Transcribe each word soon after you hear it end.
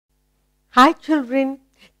Hi children,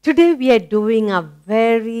 today we are doing a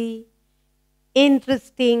very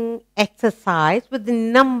interesting exercise with the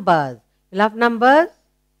numbers. You love numbers?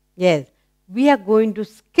 Yes, we are going to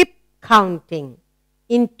skip counting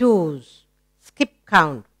in twos. Skip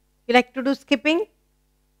count. You like to do skipping?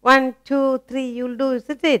 1, 2, 3, you'll do,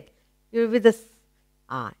 isn't it? You with this.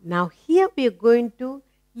 Now here we are going to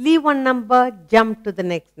leave one number, jump to the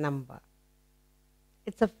next number.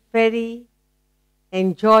 It's a very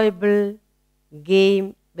enjoyable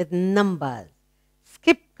game with numbers.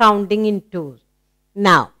 Skip counting in twos.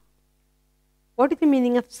 Now, what is the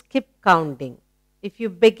meaning of skip counting? If you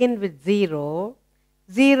begin with 0,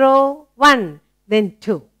 0, 1, then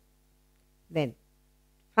 2. Then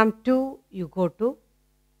from 2 you go to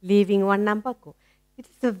leaving one number go. It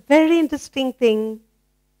is a very interesting thing.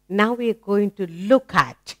 Now we are going to look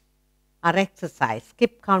at our exercise.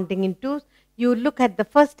 Skip counting in twos. You look at the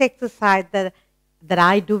first exercise that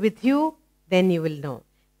I do with you, then you will know.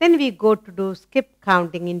 Then we go to do skip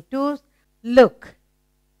counting in twos. Look,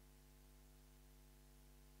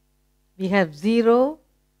 we have 0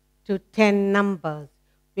 to 10 numbers.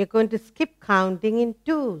 We are going to skip counting in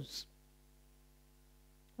twos.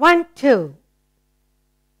 1, 2.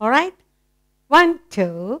 All right? 1,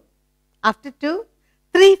 2. After 2,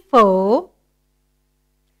 3, 4.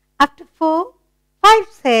 After 4, 5,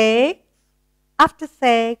 6. After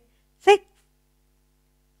 6, 6,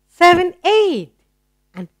 7, 8.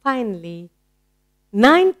 And finally,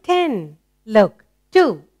 9, 10. Look,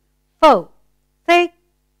 2, 4, 6,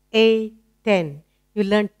 8, 10. You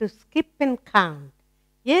learn to skip and count.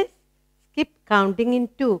 Yes, skip counting in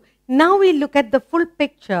 2. Now we look at the full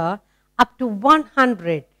picture up to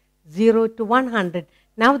 100. 0 to 100.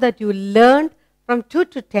 Now that you learned from 2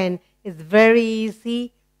 to 10, it's very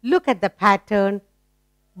easy. Look at the pattern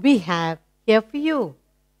we have here for you.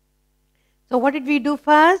 So what did we do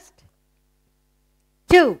first?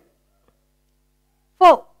 2,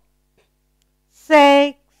 4,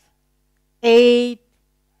 6, 8,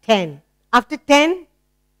 10. After 10,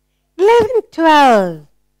 11, 12.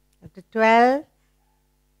 After 12,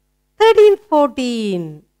 13,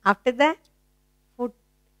 14. After that,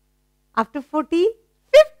 after 14,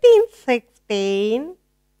 15, 16.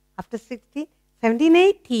 After 16, 17,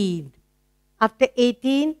 18. After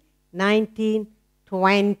 18, 19,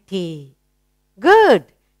 20. Good.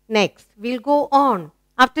 Next, we'll go on.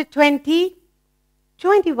 After 20,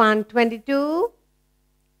 21, 22.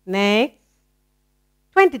 Next,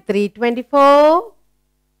 23, 24.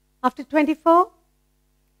 After 24,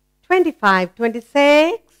 25,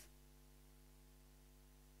 26.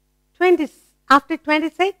 20, after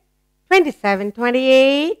 26, 27,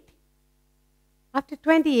 28. After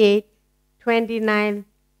 28, 29,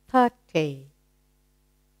 30.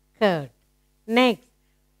 Good. Next,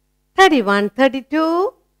 31,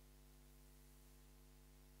 32.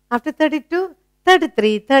 After 32,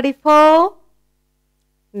 33, 34.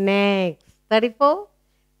 Next, 34,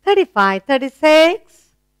 35, 36.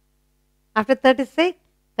 After 36,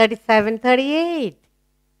 37, 38.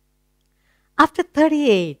 After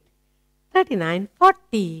 38, 39,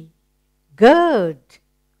 40. Good.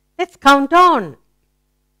 Let's count on.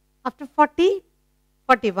 After 40,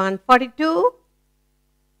 41, 42.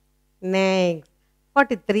 Next,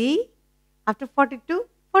 43. After 42,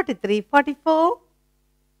 43, 44.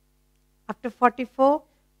 After 44,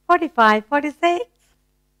 45, 46.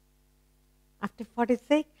 After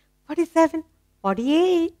 46, 47,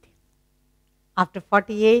 48. After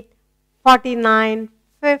 48, 49,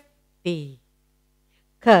 50.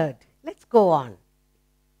 Good. Let's go on.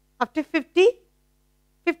 After 50,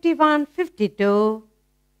 51, 52.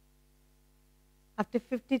 After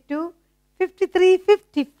 52, 53,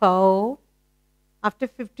 54. After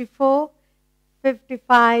 54,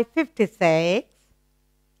 55, 56.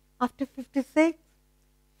 After 56,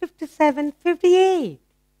 57, 58.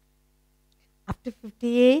 After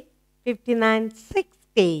 58, 59,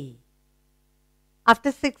 60.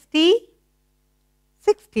 After 60,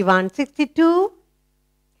 61, 62.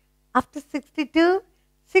 After 62,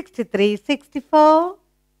 63, 64.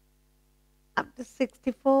 After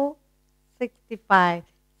 64, 65,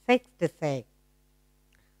 66.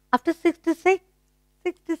 After 66,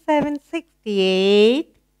 67,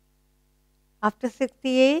 68. After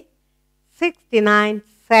 68, 69,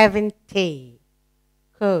 70.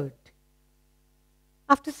 Good.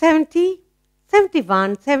 After 70,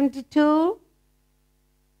 71, 72.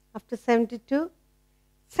 After 72,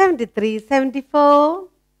 73, 74.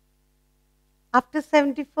 After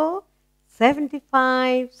 74,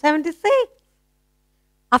 75, 76.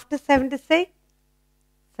 After 76,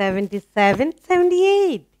 77,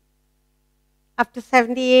 78. After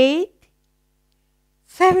 78,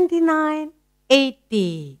 79,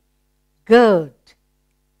 80. Good.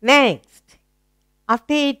 Next.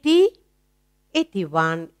 After 80,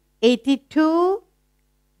 81, 82.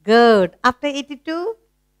 Good. After 82,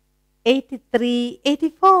 83,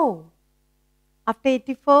 84. After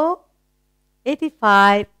 84,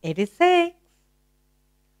 85, 86.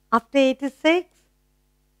 After 86,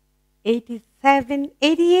 87,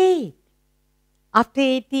 88. After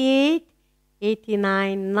 88,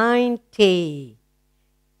 89, 90.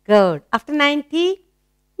 Good. After 90,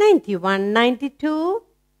 91, 92.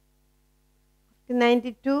 After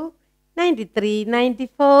 92, 93,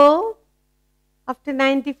 94. After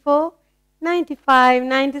 94, 95,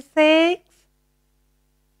 96.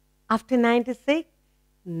 After 96,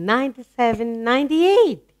 97,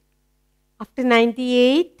 98. After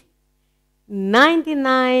 98,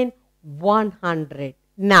 99, 100.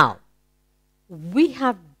 Now, we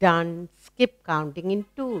have done skip counting in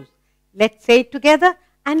 2's. Let's say it together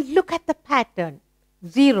and look at the pattern.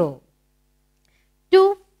 0,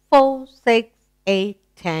 2, 4, 6, 8,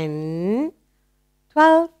 10,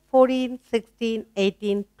 12, 14, 16,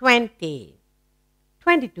 18, 20,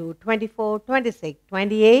 22, 24, 26,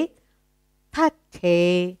 28,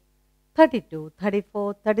 30, 32,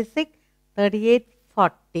 34, 36, 38,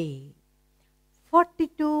 40,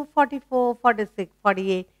 42, 44, 46,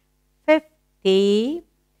 48, 50,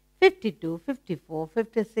 52, 54,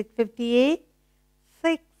 56, 58,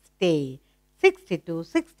 60, 62,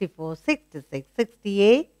 64, 66,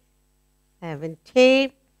 68,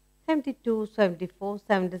 70, 72, 74,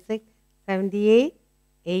 76, 78,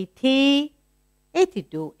 80,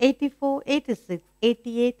 82, 84, 86,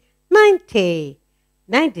 88, 90,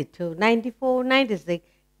 92, 94, 96,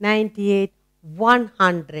 98,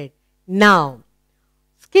 100. Now,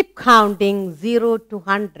 skip counting 0 to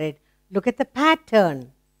 100. Look at the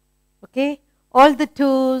pattern. Okay? All the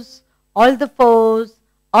 2's, all the 4's,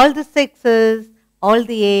 all the 6's, all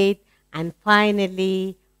the 8, and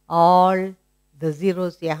finally all the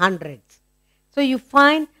zeros here, hundreds. So you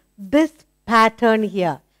find this pattern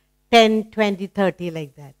here, 10, 20, 30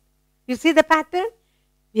 like that. You see the pattern?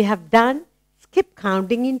 We have done skip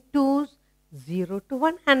counting in 2's, 0 to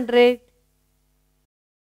 100.